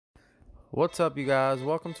What's up, you guys?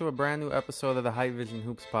 Welcome to a brand new episode of the High Vision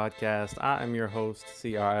Hoops podcast. I am your host,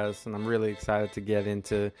 CRS, and I'm really excited to get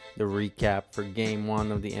into the recap for Game 1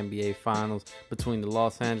 of the NBA Finals between the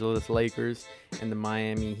Los Angeles Lakers and the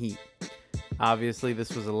Miami Heat. Obviously,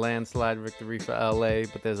 this was a landslide victory for LA,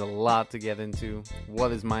 but there's a lot to get into.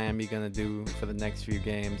 What is Miami going to do for the next few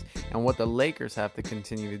games, and what the Lakers have to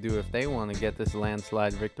continue to do if they want to get this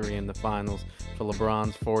landslide victory in the finals for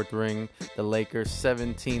LeBron's fourth ring, the Lakers'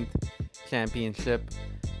 17th championship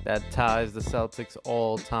that ties the Celtics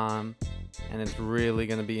all time. And it's really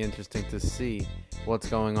going to be interesting to see what's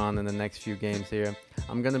going on in the next few games here.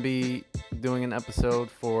 I'm going to be doing an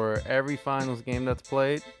episode for every finals game that's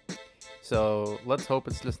played. So let's hope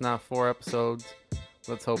it's just not 4 episodes.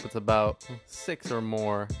 Let's hope it's about 6 or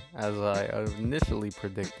more, as I initially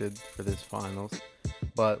predicted for this finals.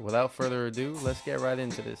 But without further ado, let's get right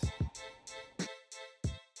into this.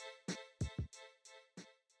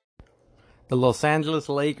 The Los Angeles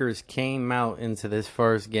Lakers came out into this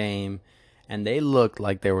first game, and they looked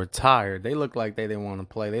like they were tired. They looked like they didn't want to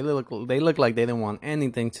play. They looked like they didn't want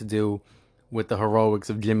anything to do with the heroics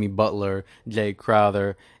of Jimmy Butler, Jay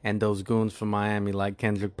Crowder, and those goons from Miami, like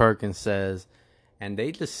Kendrick Perkins says. And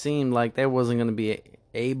they just seemed like they wasn't going to be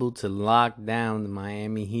able to lock down the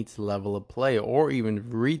Miami Heat's level of play or even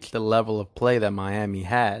reach the level of play that Miami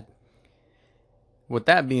had. With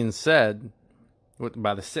that being said,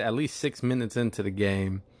 at least 6 minutes into the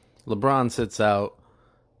game, LeBron sits out,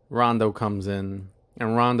 Rondo comes in,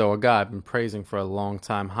 and Rondo, a guy I've been praising for a long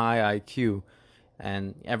time, high IQ,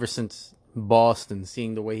 and ever since Boston,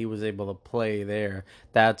 seeing the way he was able to play there,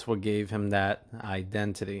 that's what gave him that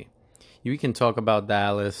identity. You can talk about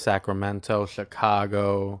Dallas, Sacramento,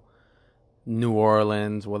 Chicago, New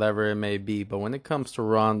Orleans, whatever it may be, but when it comes to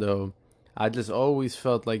Rondo, I just always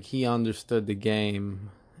felt like he understood the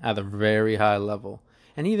game at a very high level.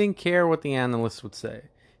 And he didn't care what the analysts would say.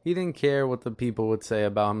 He didn't care what the people would say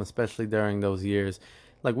about him, especially during those years.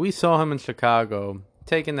 Like, we saw him in Chicago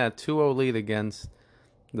taking that 2-0 lead against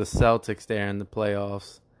the Celtics there in the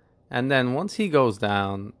playoffs. And then once he goes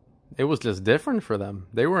down, it was just different for them.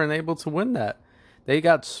 They weren't able to win that. They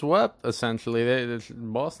got swept, essentially.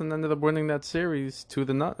 Boston ended up winning that series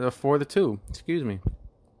 4-2. Excuse me.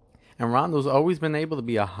 And Rondo's always been able to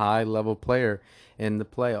be a high-level player in the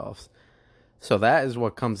playoffs. So that is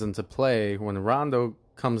what comes into play when Rondo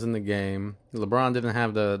comes in the game. LeBron didn't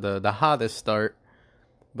have the hottest start,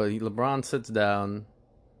 but LeBron sits down.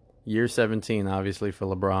 Year 17, obviously, for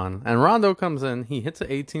LeBron. And Rondo comes in. He hits an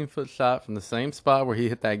 18-foot shot from the same spot where he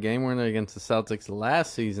hit that game winner against the Celtics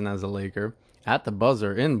last season as a Laker, at the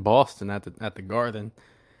buzzer in Boston at the Garden.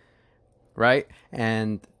 Right?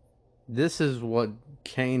 And this is what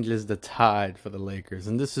changes the tide for the Lakers.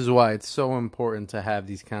 And this is why it's so important to have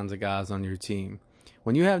these kinds of guys on your team.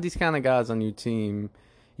 When you have these kind of guys on your team,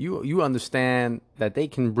 you understand that they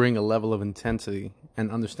can bring a level of intensity and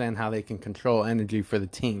understand how they can control energy for the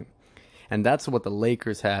team. And that's what the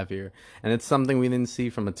Lakers have here. And it's something we didn't see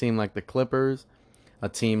from a team like the Clippers, a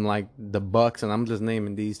team like the Bucks, and I'm just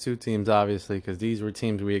naming these two teams, obviously, because these were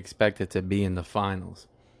teams we expected to be in the finals.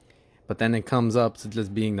 But then it comes up to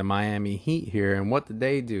just being the Miami Heat here. And what did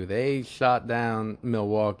they do? They shot down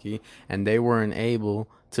Milwaukee, and they weren't able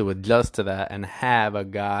to adjust to that and have a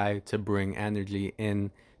guy to bring energy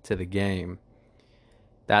into the game.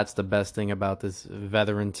 That's the best thing about this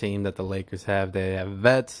veteran team that the Lakers have. They have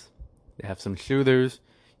vets. They have some shooters.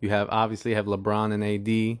 You have LeBron and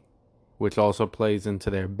AD, which also plays into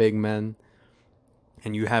their big men.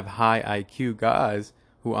 And you have high IQ guys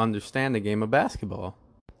who understand the game of basketball.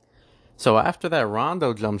 So after that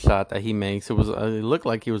Rondo jump shot that he makes, it looked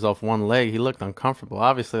like he was off one leg. He looked uncomfortable.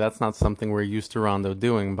 Obviously, that's not something we're used to Rondo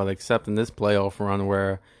doing, but except in this playoff run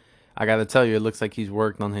where I got to tell you, it looks like he's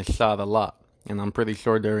worked on his shot a lot. And I'm pretty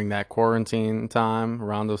sure during that quarantine time,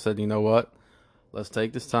 Rondo said, you know what? Let's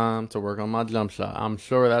take this time to work on my jump shot. I'm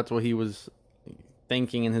sure that's what he was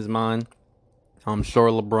thinking in his mind. I'm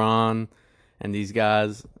sure LeBron and these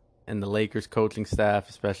guys and the Lakers coaching staff,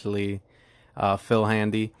 especially Phil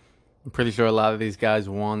Handy, I'm pretty sure a lot of these guys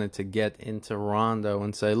wanted to get into Rondo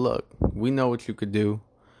and say, look, we know what you could do.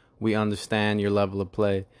 We understand your level of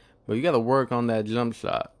play. But you got to work on that jump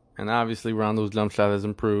shot. And obviously Rondo's jump shot has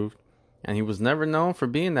improved. And he was never known for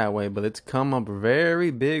being that way, but it's come up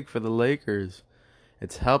very big for the Lakers.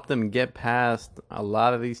 It's helped them get past a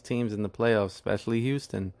lot of these teams in the playoffs, especially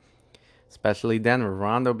Houston, especially Denver.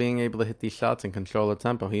 Rondo being able to hit these shots and control the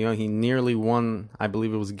tempo. He nearly won, I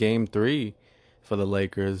believe it was Game 3 for the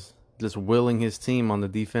Lakers, just willing his team on the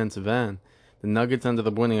defensive end. The Nuggets ended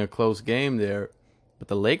up winning a close game there, but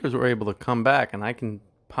the Lakers were able to come back, and I can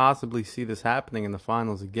possibly see this happening in the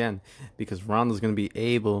finals again, because Rondo's going to be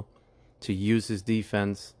able to use his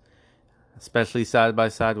defense, especially side by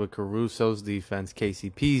side with Caruso's defense,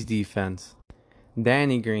 KCP's defense,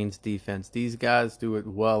 Danny Green's defense. These guys do it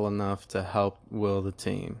well enough to help will the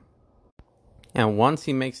team. And once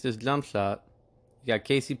he makes this jump shot, you got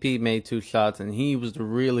KCP made 2 shots, and he was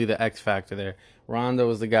really the X factor there. Rondo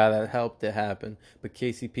was the guy that helped it happen, but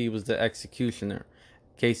KCP was the executioner.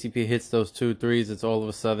 KCP hits those 2 threes, it's all of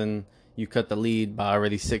a sudden you cut the lead by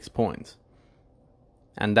already 6 points.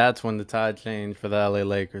 And that's when the tide changed for the LA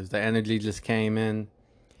Lakers. The energy just came in.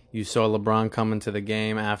 You saw LeBron come into the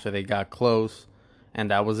game after they got close,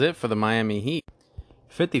 and that was it for the Miami Heat.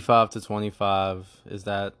 55-25 is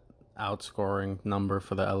that outscoring number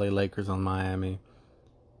for the LA Lakers on Miami.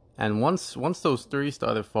 And once those threes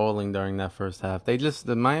started falling during that first half,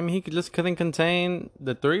 the Miami Heat just couldn't contain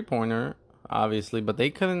the 3-pointer, obviously, but they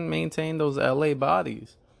couldn't maintain those LA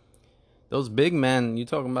bodies. Those big men, you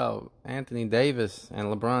talking about Anthony Davis and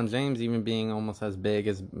LeBron James even being almost as big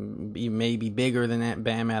as, maybe bigger than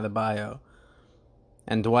Bam Adebayo.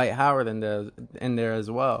 And Dwight Howard in there as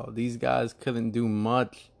well. These guys couldn't do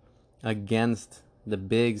much against the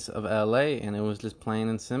bigs of LA, and it was just plain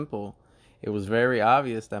and simple. It was very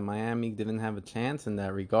obvious that Miami didn't have a chance in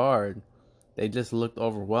that regard. They just looked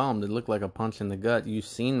overwhelmed. It looked like a punch in the gut. You've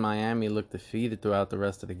seen Miami look defeated throughout the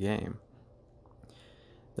rest of the game.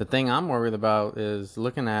 The thing I'm worried about is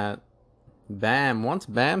looking at Bam. Once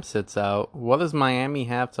Bam sits out, what does Miami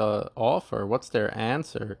have to offer? What's their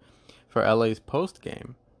answer for LA's post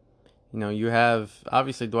game? You know, you have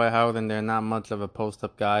obviously Dwight Howard in there, not much of a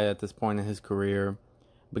post-up guy at this point in his career,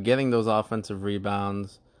 but getting those offensive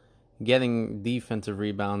rebounds, getting defensive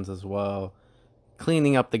rebounds as well,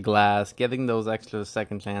 cleaning up the glass, getting those extra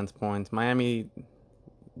second chance points. Miami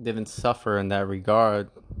didn't suffer in that regard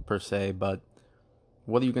per se, but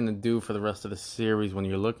what are you going to do for the rest of the series when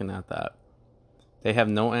you're looking at that? They have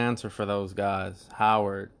no answer for those guys.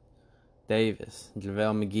 Howard, Davis,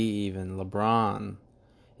 JaVale McGee even, LeBron.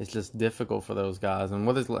 It's just difficult for those guys. And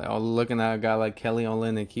looking at a guy like Kelly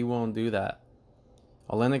Olynyk, he won't do that.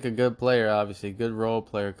 Olynyk, a good player, obviously, good role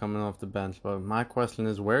player coming off the bench. But my question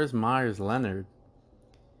is, where's Myers Leonard?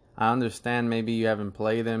 I understand maybe you haven't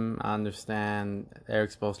played him. I understand Eric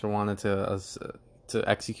Spoelstra wanted to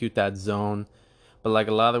execute that zone. But like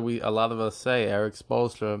a lot of us say, Eric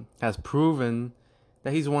Spoelstra has proven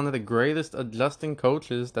that he's one of the greatest adjusting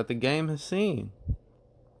coaches that the game has seen.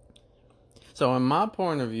 So in my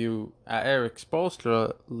point of view, at Eric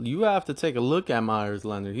Spoelstra, you have to take a look at Myers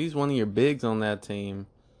Leonard. He's one of your bigs on that team.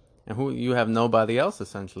 And you have nobody else,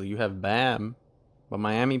 essentially. You have Bam. But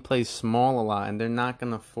Miami plays small a lot, and they're not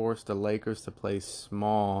going to force the Lakers to play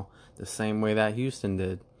small the same way that Houston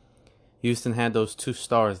did. Houston had those 2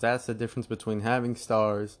 stars. That's the difference between having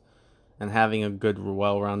stars and having a good,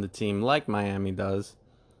 well-rounded team like Miami does.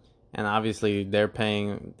 And obviously,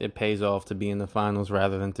 it pays off to be in the finals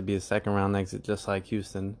rather than to be a second-round exit just like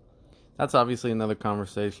Houston. That's obviously another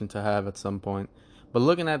conversation to have at some point. But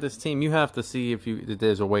looking at this team, you have to see if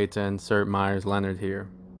there's a way to insert Myers Leonard here.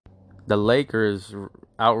 The Lakers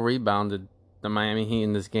out-rebounded the Miami Heat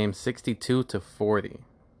in this game 62-40.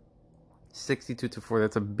 62-40.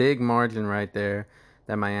 That's a big margin right there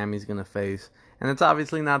that Miami's going to face. And it's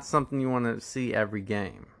obviously not something you want to see every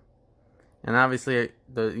game. And obviously,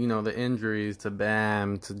 the injuries to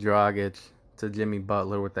Bam, to Dragic, to Jimmy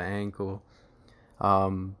Butler with the ankle.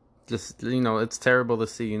 It's terrible to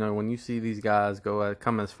see. When you see these guys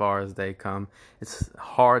come as far as they come, it's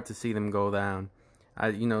hard to see them go down.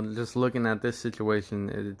 Just looking at this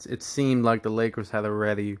situation, it seemed like the Lakers had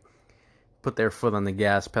already put their foot on the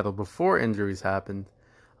gas pedal before injuries happened.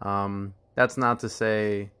 That's not to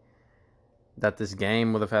say that this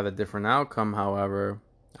game would have had a different outcome, however.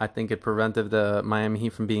 I think it prevented the Miami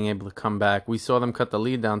Heat from being able to come back. We saw them cut the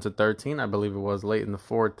lead down to 13, I believe it was, late in the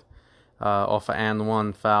fourth, off an and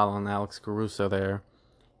one foul on Alex Caruso there.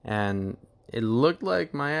 And it looked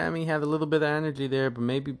like Miami had a little bit of energy there, but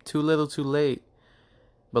maybe too little too late.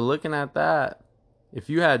 But looking at that, if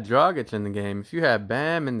you had Dragic in the game, if you had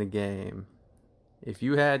Bam in the game, if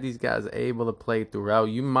you had these guys able to play throughout,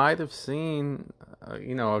 you might have seen,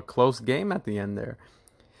 a close game at the end there.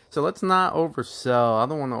 So let's not oversell. I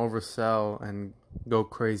don't want to oversell and go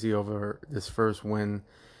crazy over this first win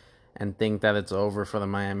and think that it's over for the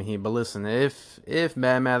Miami Heat. But listen, if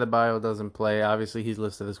Bam Adebayo doesn't play, obviously he's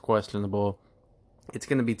listed as questionable. It's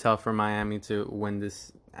going to be tough for Miami to win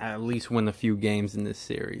this, at least win a few games in this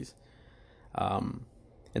series.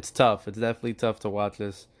 It's tough. It's definitely tough to watch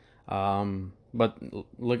this. But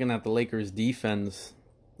looking at the Lakers' defense,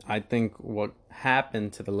 I think what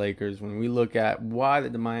happened to the Lakers when we look at why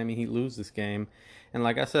did the Miami Heat lose this game, and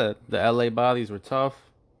like I said, the LA bodies were tough.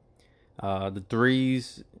 The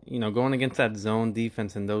threes, going against that zone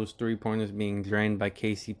defense and those 3 pointers being drained by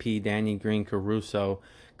KCP, Danny Green, Caruso,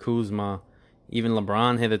 Kuzma, even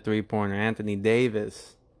LeBron hit a 3 pointer, Anthony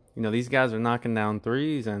Davis. These guys are knocking down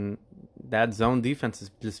threes, and that zone defense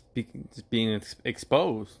is just being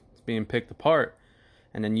exposed. It's being picked apart.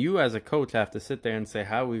 And then you, as a coach, have to sit there and say,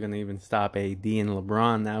 how are we going to even stop AD and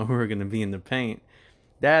LeBron now who are going to be in the paint?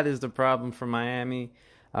 That is the problem for Miami.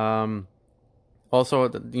 Um, Also,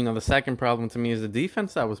 the second problem to me is the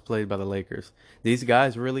defense that was played by the Lakers. These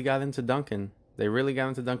guys really got into Duncan. They really got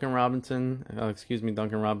into Duncan Robinson.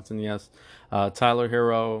 Duncan Robinson, yes. Tyler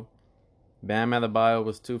Hero. Bam Adebayo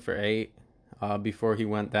was 2 for 8 before he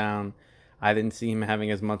went down. I didn't see him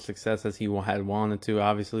having as much success as he had wanted to.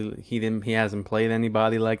 Obviously, he didn't. He hasn't played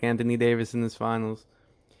anybody like Anthony Davis in his finals.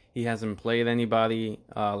 He hasn't played anybody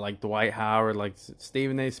like Dwight Howard. Like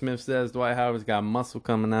Stephen A. Smith says, Dwight Howard's got muscle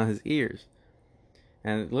coming out his ears.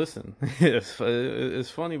 And listen, it's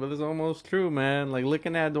funny, but it's almost true, man. Like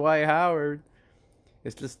looking at Dwight Howard,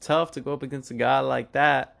 it's just tough to go up against a guy like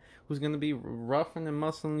that who's going to be roughing and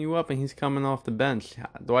muscling you up, and he's coming off the bench.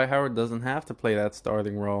 Dwight Howard doesn't have to play that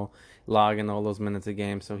starting role, logging all those minutes a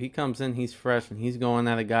game. So he comes in, he's fresh, and he's going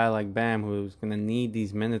at a guy like Bam, who's going to need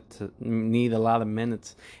these minutes, need a lot of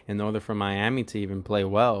minutes in order for Miami to even play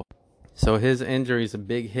well. So his injury is a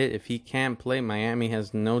big hit. If he can't play, Miami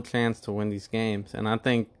has no chance to win these games. And I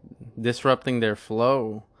think disrupting their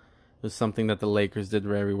flow is something that the Lakers did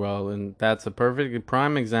very well. And that's a perfect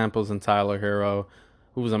prime example in Tyler Hero,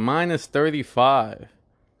 who was a minus 35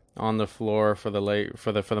 on the floor for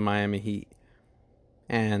the Miami Heat.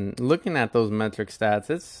 And looking at those metric stats,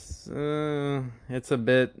 it's a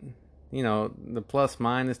bit, the plus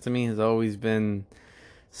minus to me has always been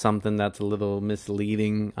something that's a little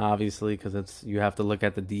misleading, obviously, because you have to look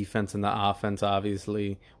at the defense and the offense,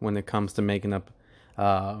 obviously, when it comes to making up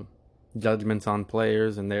judgments on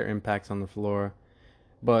players and their impacts on the floor.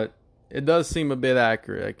 But it does seem a bit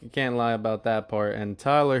accurate. I can't lie about that part. And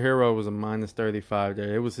Tyler Hero was a minus 35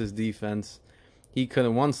 there. It was his defense. He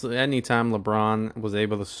couldn't, anytime LeBron was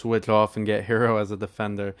able to switch off and get Hero as a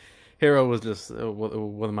defender, Hero was just,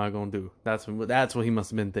 what am I going to do? That's what he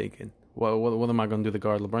must have been thinking. What am I going to do to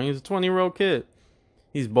guard LeBron? He's a 20-year-old kid.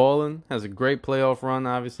 He's balling, has a great playoff run,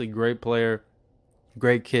 obviously, great player,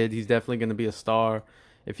 great kid. He's definitely going to be a star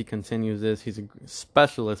if he continues this. He's a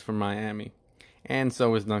specialist for Miami, and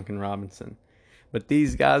so is Duncan Robinson. But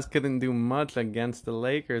these guys couldn't do much against the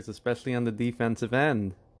Lakers, especially on the defensive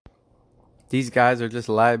end. These guys are just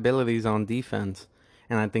liabilities on defense.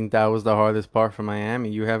 And I think that was the hardest part for Miami.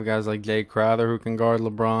 You have guys like Jay Crowder who can guard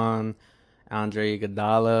LeBron, Andre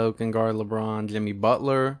Iguodala who can guard LeBron, Jimmy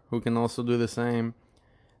Butler who can also do the same.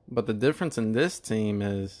 But the difference in this team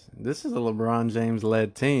is this is a LeBron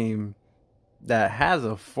James-led team that has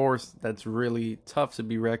a force that's really tough to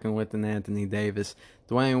be reckoned with in Anthony Davis.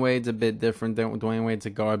 Dwayne Wade's a bit different. Dwayne Wade's a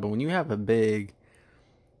guard, but when you have a big,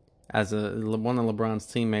 as one of LeBron's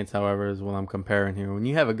teammates, however, is what I'm comparing here. When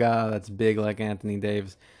you have a guy that's big like Anthony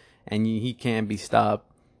Davis, and he can't be stopped,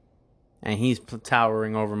 and he's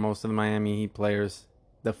towering over most of the Miami Heat players,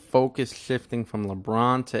 the focus shifting from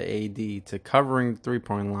LeBron to AD to covering the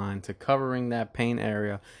three-point line to covering that paint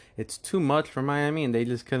area, it's too much for Miami, and they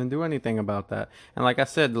just couldn't do anything about that. And like I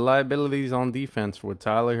said, the liabilities on defense were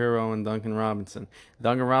Tyler Hero and Duncan Robinson.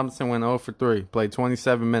 Duncan Robinson went 0 for 3, played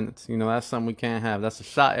 27 minutes. That's something we can't have. That's a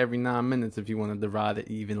shot every 9 minutes if you want to divide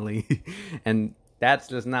it evenly. And that's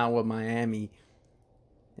just not what Miami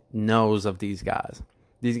knows of these guys.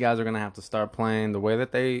 These guys are going to have to start playing the way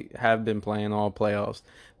that they have been playing all playoffs.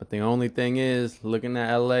 But the only thing is, looking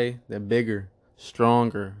at LA, they're bigger,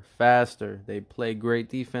 stronger, faster. They play great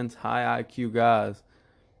defense, high IQ guys.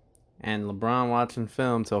 And LeBron watching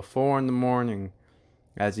film till 4 in the morning,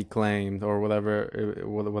 as he claimed, or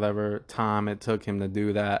whatever time it took him to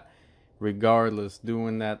do that. Regardless,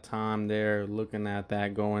 doing that time there, looking at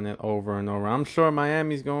that, going it over and over. I'm sure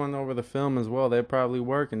Miami's going over the film as well. They're probably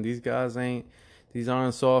working. These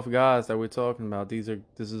aren't soft guys that we're talking about. This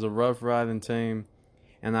is a rough riding team,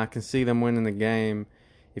 and I can see them winning the game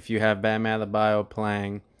if you have Bam Adebayo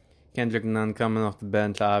playing, Kendrick Nunn coming off the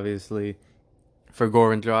bench, obviously, for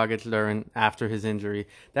Goran Dragic after his injury.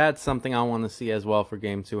 That's something I want to see as well for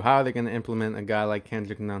Game 2. How are they going to implement a guy like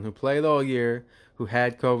Kendrick Nunn, who played all year, who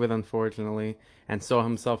had COVID, unfortunately, and saw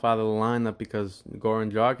himself out of the lineup because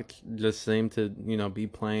Goran Dragic just seemed to, be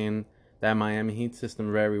playing that Miami Heat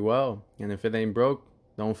system very well. And if it ain't broke,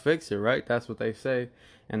 don't fix it, right? That's what they say.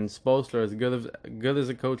 And Spoelstra, as good as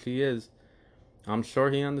a coach he is, I'm sure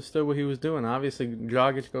he understood what he was doing. Obviously,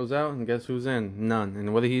 Dragic goes out, and guess who's in? None.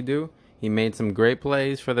 And what did he do? He made some great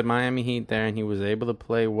plays for the Miami Heat there, and he was able to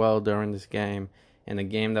play well during this game, in a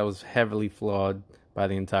game that was heavily flawed by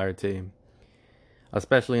the entire team.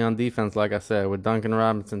 Especially on defense, like I said, with Duncan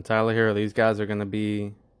Robinson, Tyler Hero, these guys are going to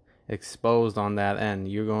be exposed on that end.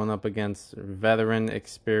 You're going up against veteran,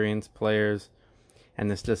 experienced players,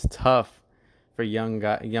 and it's just tough for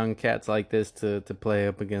young cats like this to play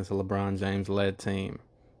up against a LeBron James led team.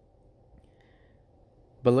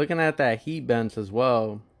 But looking at that Heat bench as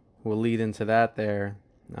well, will lead into that there.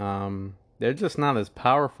 They're just not as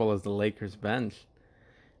powerful as the Lakers bench.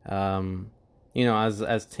 Um,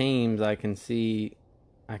 as teams, I can see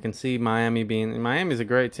Miami's a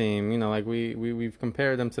great team. Like we've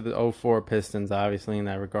compared them to the '04 Pistons, obviously in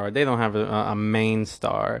that regard. They don't have a main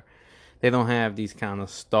star. They don't have these kind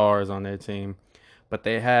of stars on their team, but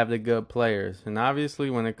they have the good players. And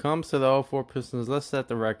obviously, when it comes to the '04 Pistons, let's set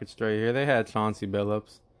the record straight here. They had Chauncey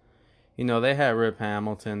Billups. They had Rip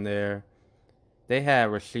Hamilton there. They had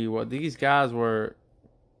Rasheed. These guys were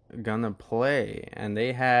gonna play, and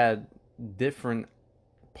they had different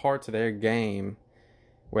parts of their game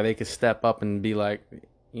where they could step up and be like,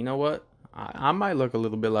 you know what? I might look a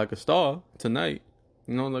little bit like a star tonight.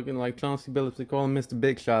 Looking like Chauncey Billups. They call him Mr.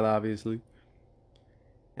 Big Shot, obviously.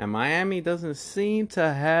 And Miami doesn't seem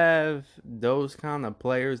to have those kind of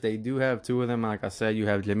players. They do have two of them. Like I said, you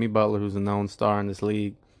have Jimmy Butler, who's a known star in this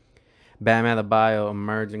league. Bam Adebayo,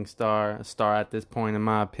 emerging star, a star at this point, in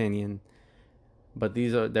my opinion. But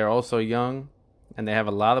they're also young, and they have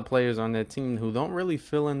a lot of players on their team who don't really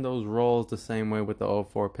fill in those roles the same way with the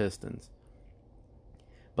 '04 Pistons.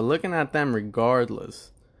 But looking at them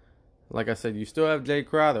regardless, like I said, you still have Jay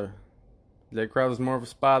Crowder. Jay Crowder's more of a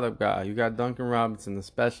spot-up guy. You got Duncan Robinson, the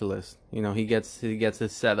specialist. He gets his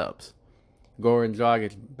setups. Goran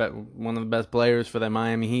Dragic, one of the best players for the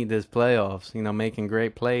Miami Heat this playoffs. Making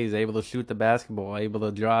great plays, able to shoot the basketball, able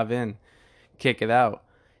to drive in, kick it out.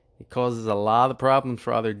 It causes a lot of problems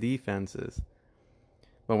for other defenses.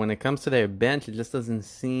 But when it comes to their bench, it just doesn't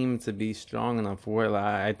seem to be strong enough.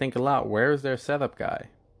 I think a lot, where's their setup guy?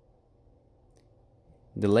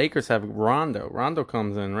 The Lakers have Rondo. Rondo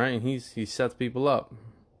comes in, right? And he sets people up.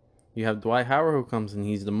 You have Dwight Howard who comes in.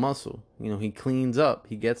 He's the muscle. He cleans up.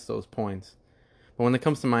 He gets those points. But when it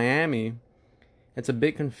comes to Miami, it's a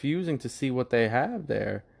bit confusing to see what they have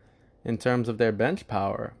there in terms of their bench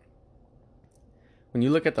power. When you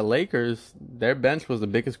look at the Lakers, their bench was the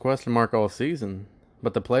biggest question mark all season.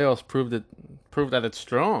 But the playoffs proved that it's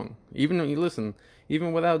strong. Even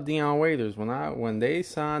without Dion Waiters, when they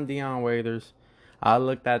signed Dion Waiters, I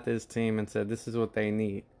looked at this team and said, this is what they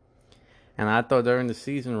need. And I thought during the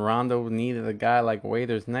season, Rondo needed a guy like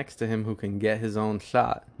Waiters next to him who can get his own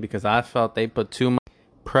shot. Because I felt they put too much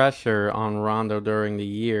pressure on Rondo during the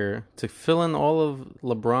year to fill in all of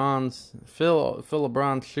fill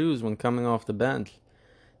LeBron's shoes when coming off the bench.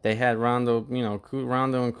 They had Rondo,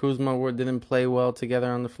 Rondo and Kuzma didn't play well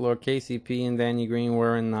together on the floor. KCP and Danny Green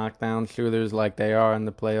weren't knockdown shooters like they are in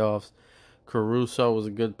the playoffs. Caruso was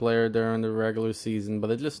a good player during the regular season,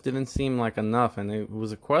 but it just didn't seem like enough, and it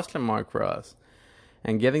was a question mark for us.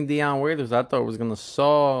 And getting Dion Waiters, I thought was going to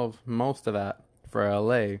solve most of that for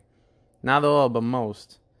LA. Not all, but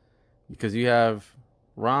most. Because you have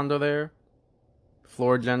Rondo there,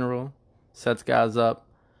 floor general, sets guys up,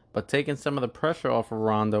 but taking some of the pressure off of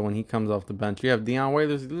Rondo when he comes off the bench. You have Dion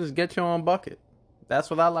Waiters, just get your own bucket. That's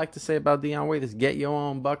what I like to say about Dion Waiters, get your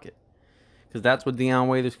own bucket. Because that's what Dion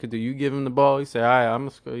Waiters could do. You give him the ball, you say, all right, I'm going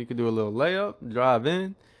to score. You could do a little layup, drive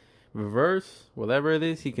in, reverse, whatever it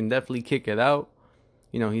is. He can definitely kick it out.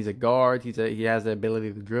 He's a guard. He has the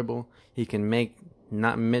ability to dribble. He can make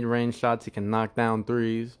not mid-range shots. He can knock down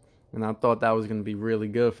threes. And I thought that was going to be really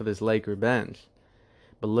good for this Laker bench.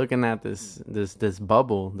 But looking at this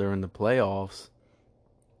bubble during the playoffs,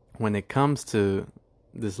 when it comes to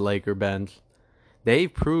this Laker bench,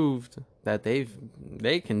 they've proved that they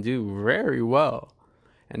can do very well,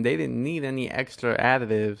 and they didn't need any extra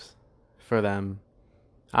additives for them.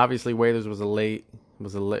 Obviously, Waiters was an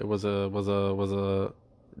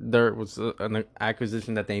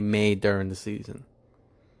acquisition that they made during the season.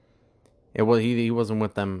 He wasn't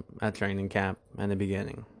with them at training camp in the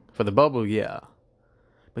beginning. For the bubble, yeah,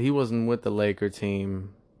 but he wasn't with the Laker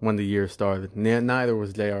team when the year started. Neither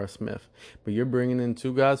was J.R. Smith. But you're bringing in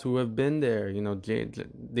two guys who have been there.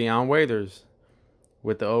 Dion Waiters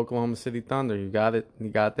with the Oklahoma City Thunder. He got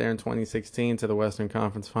there in 2016 to the Western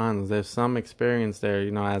Conference Finals. There's some experience there,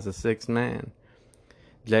 as a sixth man.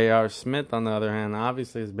 J.R. Smith, on the other hand,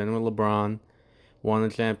 obviously has been with LeBron, won a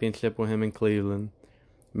championship with him in Cleveland.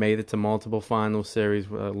 Made it to multiple final series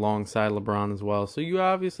alongside LeBron as well. So you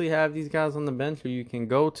obviously have these guys on the bench who you can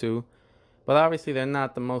go to, but obviously they're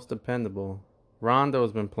not the most dependable.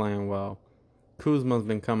 Rondo's been playing well. Kuzma's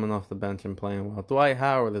been coming off the bench and playing well. Dwight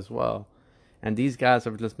Howard as well. And these guys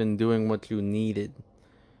have just been doing what you needed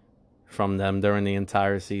from them during the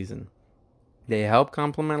entire season. They help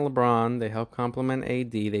complement LeBron. They help complement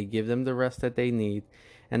AD. They give them the rest that they need.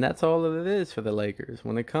 And that's all that it is for the Lakers.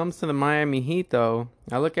 When it comes to the Miami Heat, though,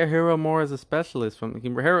 I look at Hero more as a specialist.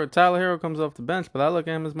 Tyler Hero comes off the bench, but I look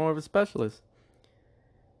at him as more of a specialist.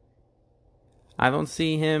 I don't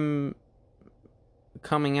see him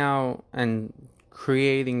coming out and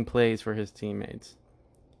creating plays for his teammates.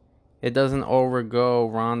 It doesn't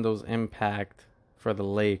overgo Rondo's impact for the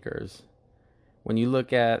Lakers. When you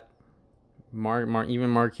look at even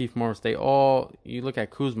Markieff Morris, you look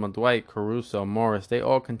at Kuzma, Dwight, Caruso, Morris, they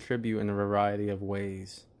all contribute in a variety of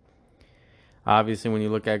ways. Obviously, when you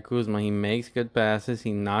look at Kuzma, he makes good passes,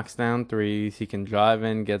 he knocks down threes, he can drive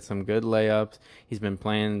in, get some good layups. He's been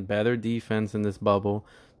playing better defense in this bubble.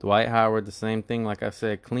 Dwight Howard, the same thing, like I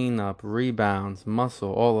said, cleanup, rebounds,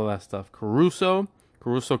 muscle, all of that stuff. Caruso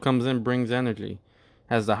comes in, brings energy.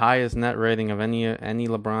 Has the highest net rating of any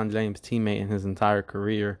LeBron James teammate in his entire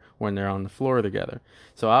career when they're on the floor together.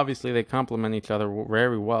 So obviously they complement each other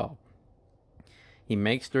very well. He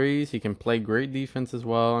makes threes. He can play great defense as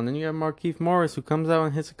well. And then you have Markieff Morris, who comes out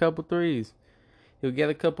and hits a couple threes. He'll get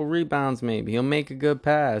a couple rebounds maybe. He'll make a good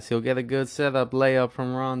pass. He'll get a good setup layup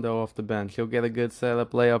from Rondo off the bench. He'll get a good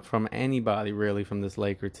setup layup from anybody really from this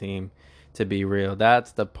Laker team, to be real.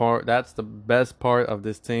 That's the best part of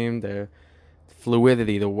this team. Their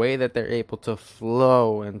fluidity, the way that they're able to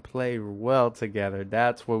flow and play well together.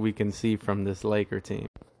 That's what we can see from this Laker team.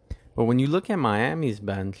 But when you look at Miami's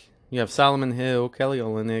bench, you have Solomon Hill, Kelly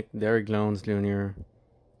Olynyk, Derrick Jones Jr.,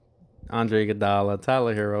 Andre Iguodala,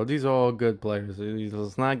 Tyler Hero. These are all good players.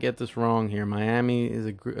 Let's not get this wrong here. Miami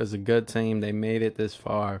is a good team. They made it this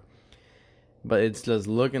far. But it's just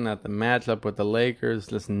looking at the matchup with the Lakers,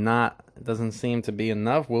 it doesn't seem to be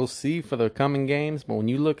enough. We'll see for the coming games. But when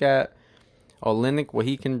you look at Olynyk, what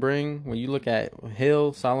he can bring, when you look at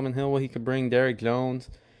Solomon Hill, what he could bring, Derrick Jones,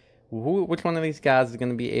 which one of these guys is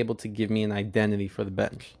going to be able to give me an identity for the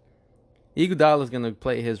bench? Iguodala is going to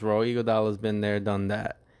play his role. Iguodala's been there, done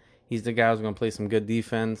that. He's the guy who's going to play some good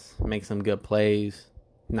defense, make some good plays,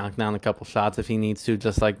 knock down a couple shots if he needs to,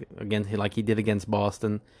 just like he did against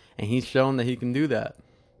Boston. And he's shown that he can do that.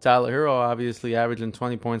 Tyler Hero obviously averaging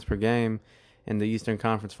 20 points per game in the Eastern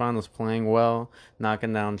Conference Finals, playing well,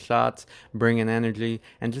 knocking down shots, bringing energy,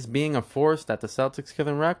 and just being a force that the Celtics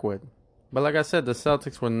couldn't wreck with. But like I said, the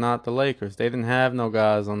Celtics were not the Lakers. They didn't have no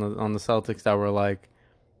guys on the Celtics that were like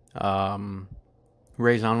Rajon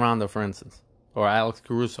Rondo, for instance, or Alex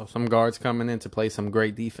Caruso, some guards coming in to play some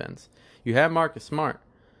great defense. You had Marcus Smart.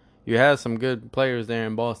 You had some good players there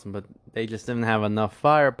in Boston, but they just didn't have enough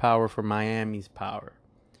firepower for Miami's power.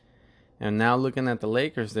 And now looking at the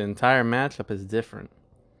Lakers, the entire matchup is different.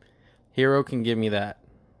 Hero can give me that.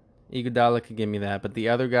 Iguodala can give me that. But the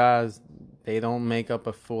other guys, they don't make up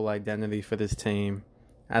a full identity for this team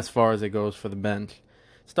as far as it goes for the bench.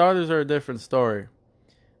 Starters are a different story.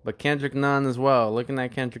 But Kendrick Nunn as well. Looking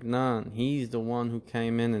at Kendrick Nunn, he's the one who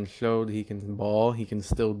came in and showed he can ball. He can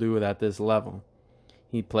still do it at this level.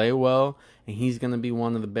 He played well, and he's going to be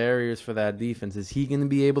one of the barriers for that defense. Is he going to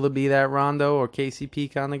be able to be that Rondo or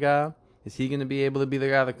KCP kind of guy? Is he going to be able to be the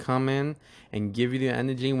guy to come in and give you the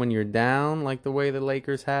energy when you're down like the way the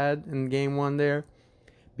Lakers had in Game 1 there?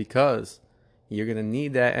 Because you're going to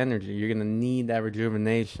need that energy. You're going to need that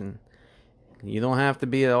rejuvenation. You don't have to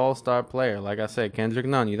be an all-star player. Like I said, Kendrick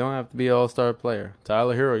Nunn, you don't have to be an all-star player.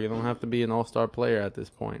 Tyler Hero, you don't have to be an all-star player at this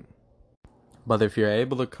point. But if you're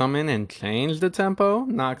able to come in and change the tempo,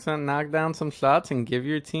 knock down some shots, and give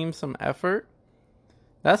your team some effort,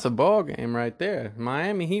 that's a ball game right there.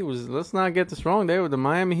 Miami Heat let's not get this wrong, the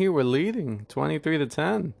Miami Heat were leading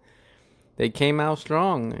 23-10. They came out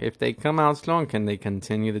strong. If they come out strong, can they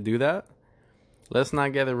continue to do that? Let's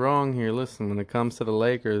not get it wrong here. Listen, when it comes to the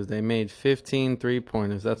Lakers, they made 15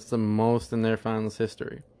 3-pointers. That's the most in their finals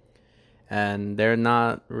history. And they're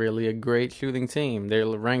not really a great shooting team. They're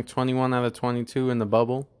ranked 21 out of 22 in the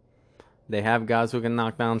bubble. They have guys who can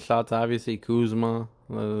knock down shots, obviously. Kuzma.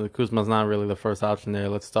 Kuzma's not really the first option there.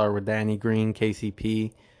 Let's start with Danny Green,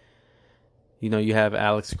 KCP. You have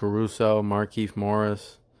Alex Caruso, Markieff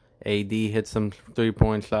Morris. AD hits some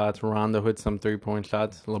 3-point shots. Rondo hits some 3-point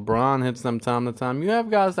shots. LeBron hits them time to time. You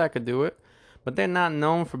have guys that could do it, but they're not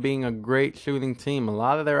known for being a great shooting team. A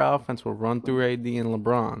lot of their offense will run through AD and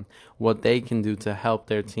LeBron, what they can do to help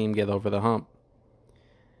their team get over the hump.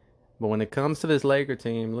 But when it comes to this Laker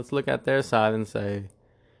team, let's look at their side and say,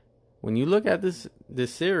 when you look at this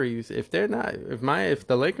series, if the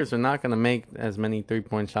Lakers are not going to make as many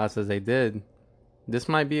 3-point shots as they did, this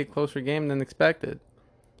might be a closer game than expected.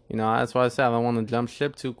 That's why I said I don't want to jump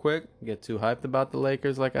ship too quick, get too hyped about the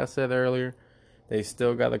Lakers. Like I said earlier, they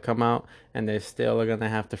still got to come out, and they still are going to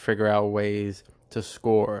have to figure out ways to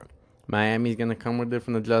score. Miami's going to come with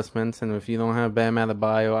different adjustments, and if you don't have Bam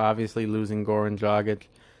Adebayo, obviously losing Goran Dragic,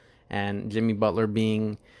 and Jimmy Butler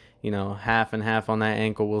being, half and half on that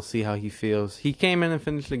ankle, we'll see how he feels. He came in and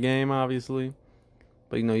finished the game, obviously,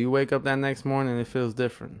 but, you wake up that next morning and it feels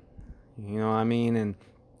different. You know what I mean? And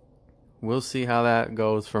we'll see how that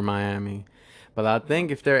goes for Miami. But I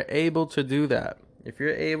think if they're able to do that, if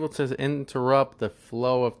you're able to interrupt the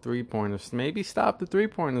flow of three-pointers, maybe stop the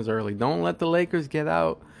three-pointers early. Don't let the Lakers get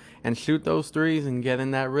out and shoot those threes and get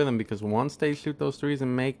in that rhythm, because once they shoot those threes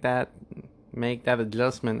and make that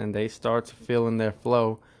adjustment and they start to feel in their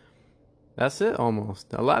flow, that's it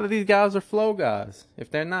almost. A lot of these guys are flow guys.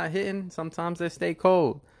 If they're not hitting, sometimes they stay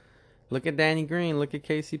cold. Look at Danny Green, look at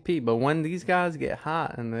KCP. But when these guys get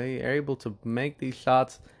hot and they are able to make these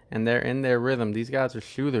shots and they're in their rhythm, these guys are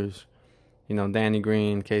shooters. Danny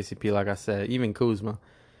Green, KCP, like I said, even Kuzma.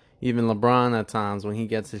 Even LeBron at times, when he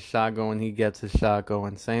gets his shot going, he gets his shot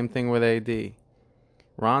going. Same thing with AD.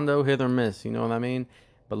 Rondo, hit or miss, you know what I mean?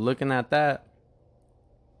 But looking at that,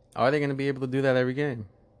 are they going to be able to do that every game?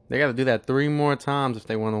 They got to do that 3 more times if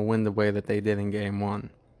they want to win the way that they did in Game 1.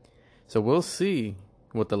 So we'll see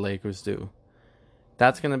what the Lakers do.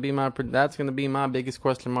 That's gonna be my biggest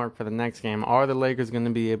question mark for the next game. Are the Lakers gonna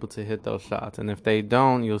be able to hit those shots? And if they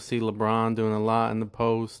don't, you'll see LeBron doing a lot in the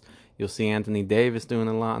post. You'll see Anthony Davis doing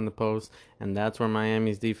a lot in the post, and that's where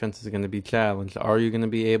Miami's defense is going to be challenged. Are you going to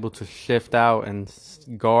be able to shift out and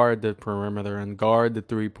guard the perimeter and guard the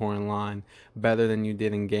 3-point line better than you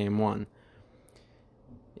did in Game 1?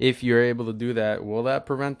 If you're able to do that, will that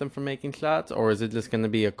prevent them from making shots, or is it just going to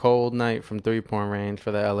be a cold night from 3-point range for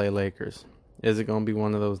the LA Lakers? Is it going to be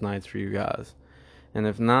one of those nights for you guys? And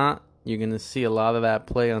if not, you're going to see a lot of that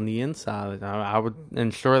play on the inside. I would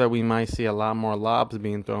ensure that we might see a lot more lobs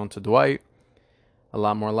being thrown to Dwight, a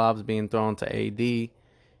lot more lobs being thrown to AD,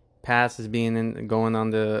 passes going on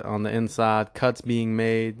the inside, cuts being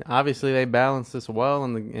made. Obviously, they balanced this well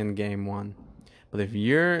in Game 1. But if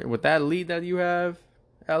you're with that lead that you have,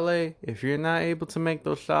 LA, if you're not able to make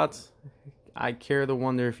those shots, I care to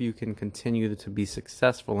wonder if you can continue to be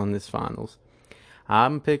successful in this finals.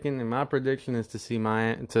 I'm picking, and my prediction is to see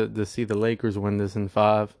the Lakers win this in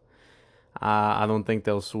 5. I don't think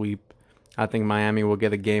they'll sweep. I think Miami will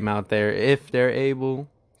get a game out there if they're able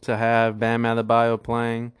to have Bam Adebayo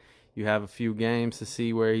playing. You have a few games to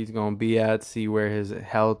see where he's going to be at, see where his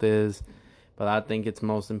health is. But I think it's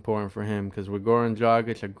most important for him because with Goran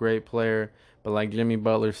Dragic, a great player, but like Jimmy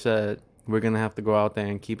Butler said, we're going to have to go out there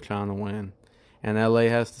and keep trying to win. And LA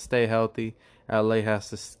has to stay healthy. LA has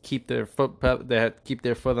to keep their foot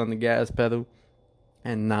on the gas pedal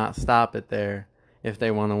and not stop it there if they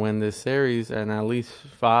want to win this series and at least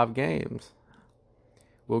 5 games.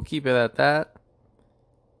 We'll keep it at that.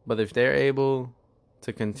 But if they're able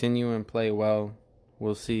to continue and play well,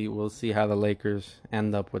 we'll see how the Lakers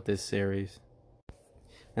end up with this series.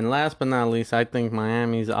 And last but not least, I think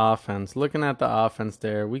Miami's offense. Looking at the offense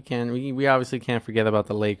there, we obviously can't forget about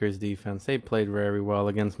the Lakers' defense. They played very well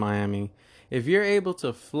against Miami. If you're able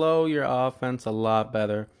to flow your offense a lot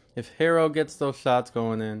better, if Hero gets those shots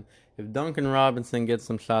going in, if Duncan Robinson gets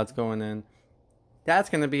some shots going in, that's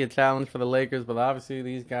going to be a challenge for the Lakers, but obviously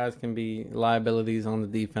these guys can be liabilities on the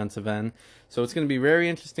defensive end. So it's going to be very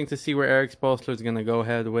interesting to see where Eric Spoelstra is going to go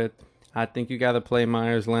ahead with. I think you got to play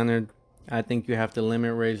Myers Leonard. I think you have to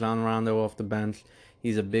limit Rajon Rondo off the bench.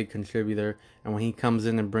 He's a big contributor, and when he comes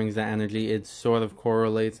in and brings that energy, it sort of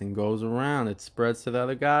correlates and goes around. It spreads to the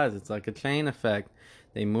other guys. It's like a chain effect.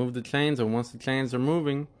 They move the chains, and once the chains are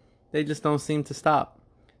moving, they just don't seem to stop.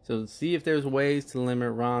 So see if there's ways to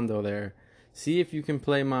limit Rondo there. See if you can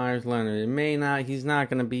play Myers Leonard. He's not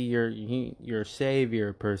going to be your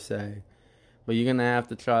savior per se, but you're going to have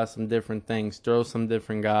to try some different things. Throw some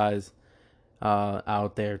different guys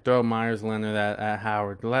out there. Throw Myers Leonard at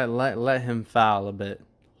Howard. Let him foul a bit.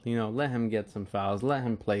 Let him get some fouls. Let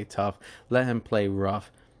him play tough. Let him play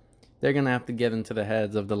rough. They're going to have to get into the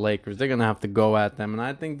heads of the Lakers. They're going to have to go at them, and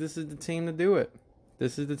I think this is the team to do it.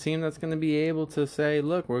 This is the team that's going to be able to say,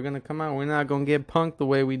 look, we're going to come out. We're not going to get punked the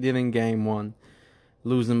way we did in Game 1,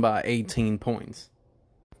 losing by 18 points.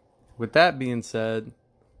 With that being said,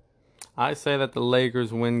 I say that the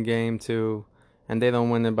Lakers win Game 2 and they don't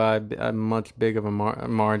win it by a much big of a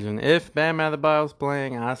margin. If Bam Adebayo's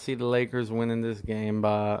playing, I see the Lakers winning this game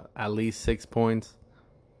by at least 6 points,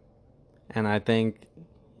 and I think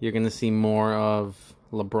you're going to see more of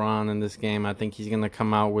LeBron in this game. I think he's going to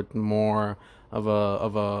come out with more of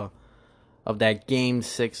that Game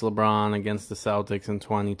 6 LeBron against the Celtics in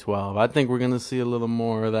 2012. I think we're going to see a little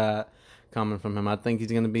more of that coming from him. I think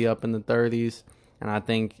he's going to be up in the 30s, and I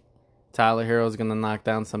think Tyler Herro is going to knock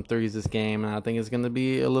down some threes this game, and I think it's going to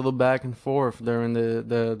be a little back and forth during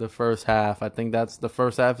the first half. I think the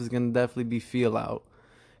first half is going to definitely be feel out,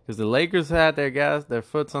 because the Lakers had their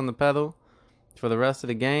foots on the pedal for the rest of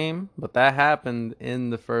the game, but that happened in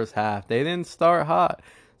the first half. They didn't start hot.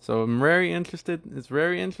 So I'm very interested. It's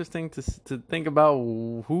very interesting to think about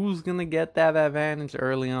who's going to get that advantage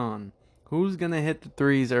early on. Who's going to hit the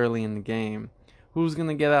threes early in the game? Who's going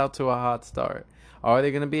to get out to a hot start? Are they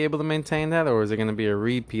going to be able to maintain that, or is it going to be a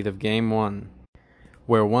repeat of game 1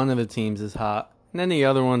 where one of the teams is hot and then the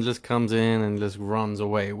other one just comes in and just runs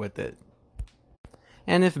away with it?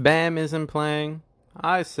 And if Bam isn't playing,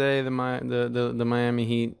 I say the Miami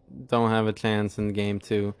Heat don't have a chance in game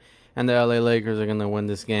 2. And the LA Lakers are going to win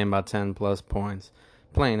this game by 10 plus points.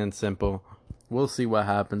 Plain and simple. We'll see what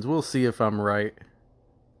happens. We'll see if I'm right.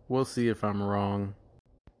 We'll see if I'm wrong.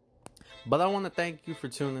 But I want to thank you for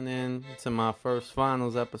tuning in to my first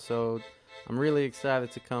finals episode. I'm really excited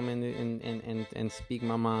to come in and speak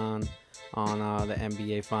my mind on the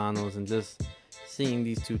NBA finals and just seeing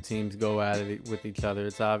these two teams go at it with each other.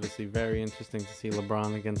 It's obviously very interesting to see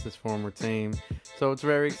LeBron against his former team. So it's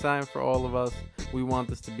very exciting for all of us. We want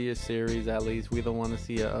this to be a series at least. We don't want to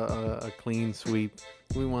see a clean sweep.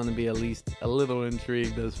 We want to be at least a little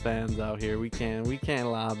intrigued as fans out here. We can't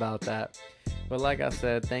lie about that. But like I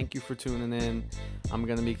said, thank you for tuning in. I'm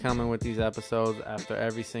going to be coming with these episodes after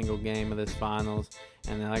every single game of this finals.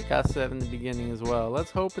 And like I said in the beginning as well,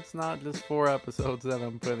 let's hope it's not just 4 episodes that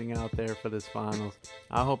I'm putting out there for this finals.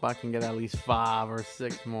 I hope I can get at least 5 or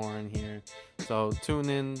 6 more in here. So tune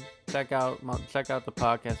in, check out the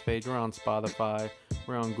podcast page. We're on Spotify,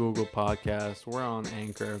 we're on Google Podcasts, we're on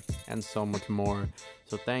Anchor, and so much more.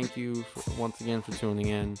 So thank you once again for tuning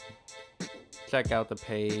in. Check out the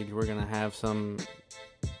page. We're going to have some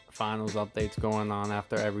finals updates going on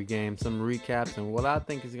after every game, some recaps, and what I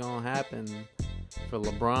think is going to happen for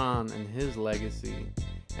LeBron and his legacy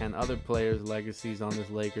and other players' legacies on this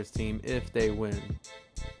Lakers team if they win.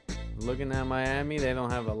 Looking at Miami, they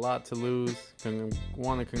don't have a lot to lose.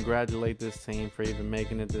 Want to congratulate this team for even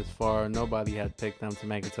making it this far. Nobody had picked them to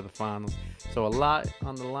make it to the finals. So a lot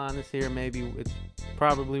on the line is here. Maybe it's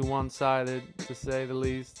probably one-sided, to say the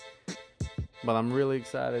least. But I'm really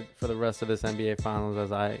excited for the rest of this NBA Finals,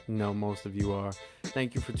 as I know most of you are.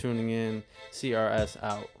 Thank you for tuning in. CRS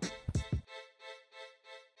out.